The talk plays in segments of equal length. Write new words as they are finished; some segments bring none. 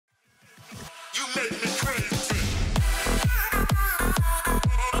Hey,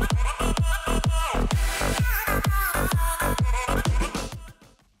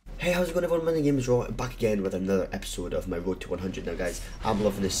 how's it going everyone? My name is Ess Rawr, back again with another episode of my Road to 100 now guys. I'm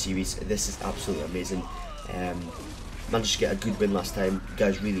loving this series, this is absolutely amazing. Managed to get a good win last time, you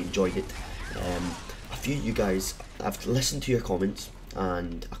guys really enjoyed it. A few of you guys, I've listened to your comments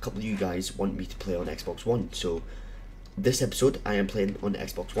and a couple of you guys want me to play on Xbox One. So this episode I am playing on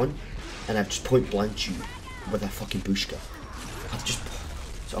Xbox One and I've just point blanked you with a fucking bushka.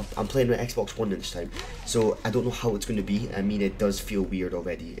 So I'm playing with Xbox One this time, so I don't know how it's going to be. I mean, it does feel weird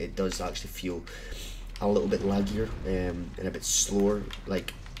already. It does actually feel a little bit laggier and a bit slower,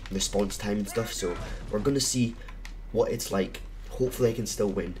 like response time and stuff. So we're going to see what it's like. Hopefully I can still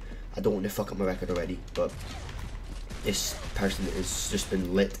win. I don't want to fuck up my record already, but this person has just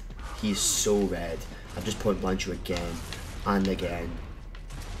been lit. He is so red. I've just point blanked you again and again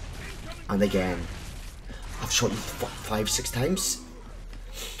and again. I've shot you 5-6 times.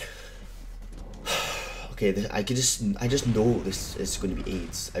 Okay, I just know this is going to be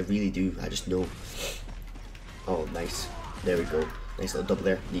AIDS. I really do. I just know. Oh, nice. There we go. Nice little double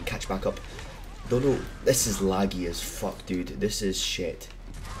there. Need to catch back up. Don't know. This is laggy as fuck, dude. This is shit.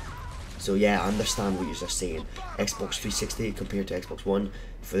 So yeah, I understand what you're saying. Xbox 360 compared to Xbox One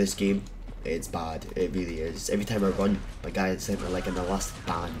for this game, it's bad. It really is. Every time I run, my guy sent me like an elastic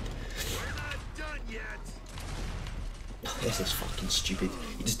band. This is fucking stupid.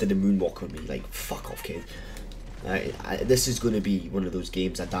 He just did a moonwalk on me. Like, fuck off, kid. This is going to be one of those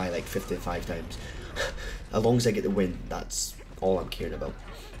games I die like 55 times. As long as I get the win, that's all I'm caring about.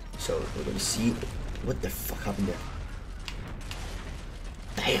 So, we're going to see what the fuck happened there.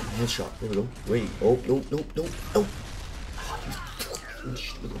 Damn, headshot. There we go. Wait. Oh, no, no, no, no. Oh, you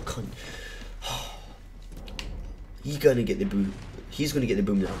little cunt. He's going to get the boom. He's going to get the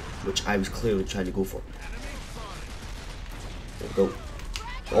boom now, which I was clearly trying to go for. There we go.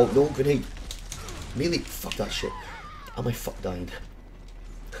 Oh no, grenade. Melee, fuck that shit. Am I fuck dying?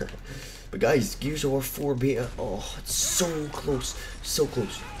 But guys, Gears of War 4 beta, oh, it's so close. So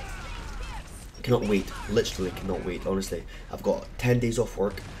close. Cannot wait. Literally cannot wait, honestly. I've got 10 days off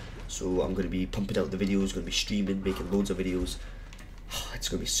work, so I'm going to be pumping out the videos, going to be streaming, making loads of videos. It's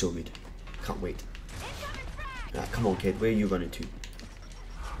going to be so good. Can't wait. Come on, kid, where are you running to?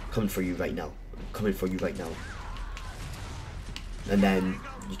 Coming for you right now. Coming for you right now. And then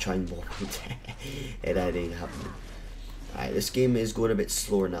you try and walk it. It ain't happening. Alright, this game is going a bit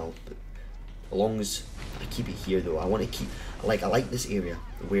slower now, but as long as I keep it here though, I want to keep, I like this area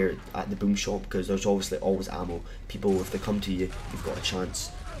where at the boom shop, because there's obviously always ammo. People, if they come to you, you've got a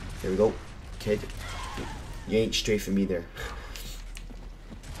chance. There we go, kid. You ain't straight for me there.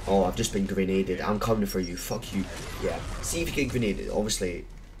 Oh, I've just been grenaded. I'm coming for you. Fuck you. Yeah. See if you get grenaded. Obviously,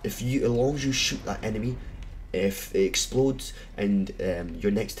 if you, as long as you shoot that enemy, if it explodes and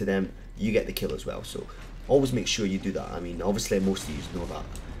you're next to them, you get the kill as well. So always make sure you do that. I mean, obviously most of you know that.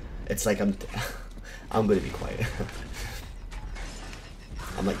 It's like I'm gonna be quiet.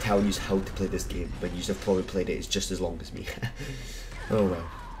 I'm like telling you how to play this game when you have probably played it. It's just as long as me. Oh well.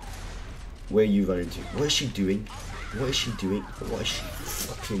 Where are you running to? What is she doing? What is she doing? What is she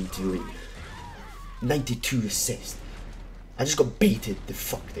fucking doing? 92 assists. I just got baited the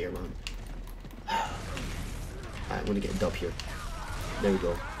fuck there, man. I'm gonna get a dub here. There we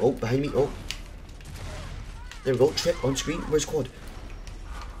go. Oh, behind me. Oh. There we go. Trip on screen. Where's quad?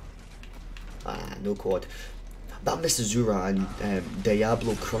 No quad. That Mr. Zura and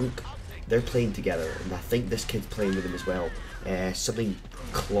Diablo Crunk, they're playing together, and I think this kid's playing with him as well. Something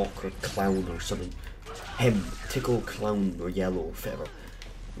Clock or Clown or something. Him, Tickle, Clown or Yellow or whatever.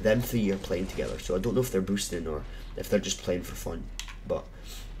 Them three are playing together, so I don't know if they're boosting or if they're just playing for fun. But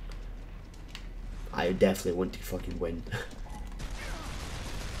I definitely want to fucking win.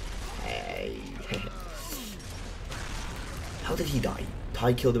 Hey. How did he die?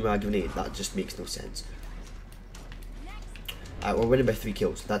 Ty killed him with a grenade. That just makes no sense. Alright, we're winning by 3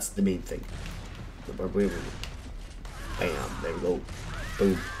 kills. That's the main thing. We're winning. Bam. There we go.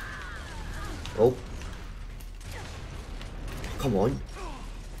 Boom. Oh. Come on.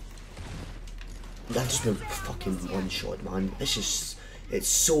 That just been fucking one shot, man. It's just, it's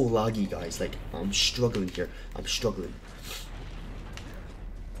so laggy, guys. Like, I'm struggling here. I'm struggling.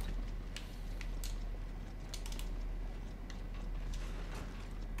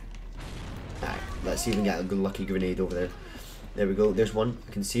 Alright, let's see if we can get a good lucky grenade over there. There we go. There's one.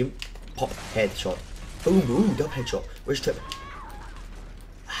 I can see him. Pop. Headshot. Boom. Ooh, dub headshot. Where's Trip?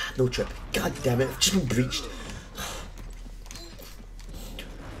 No Trip. God damn it. I've just been breached.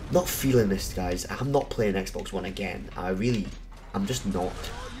 Not feeling this, guys. I'm not playing Xbox One again. I'm just not.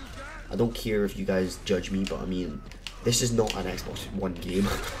 I don't care if you guys judge me, but I mean, this is not an Xbox One game.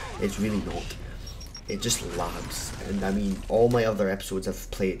 It's really not. It just lags. And I mean, all my other episodes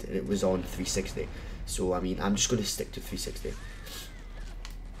I've played, and it was on 360. So I mean, I'm just going to stick to 360.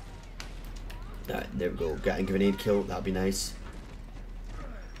 Alright, there we go. Got a grenade kill. That'd be nice.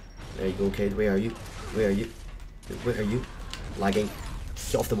 There you go, kid. Where are you? Where are you? Where are you? Lagging.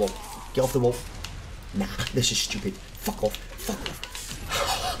 Get off the wall. Get off the wall. Nah, this is stupid. Fuck off. Fuck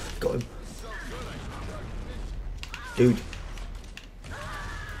off. Got him. Dude.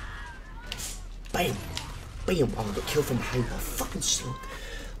 Bam. Bam. Oh, I got killed from behind. Oh, fucking slug.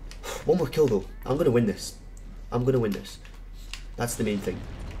 One more kill though. I'm gonna win this. I'm gonna win this. That's the main thing.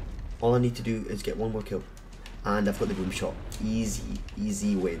 All I need to do is get one more kill. And I've got the boom shot. Easy,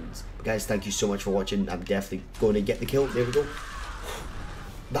 easy wins. But guys, thank you so much for watching. I'm definitely going to get the kill. There we go.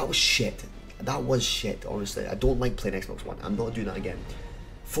 That was shit. That was shit, honestly. I don't like playing Xbox One. I'm not doing that again.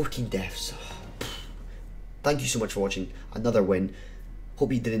 14 deaths. Thank you so much for watching. Another win.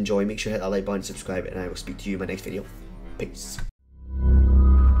 Hope you did enjoy. Make sure to hit that like button, subscribe, and I will speak to you in my next video. Peace.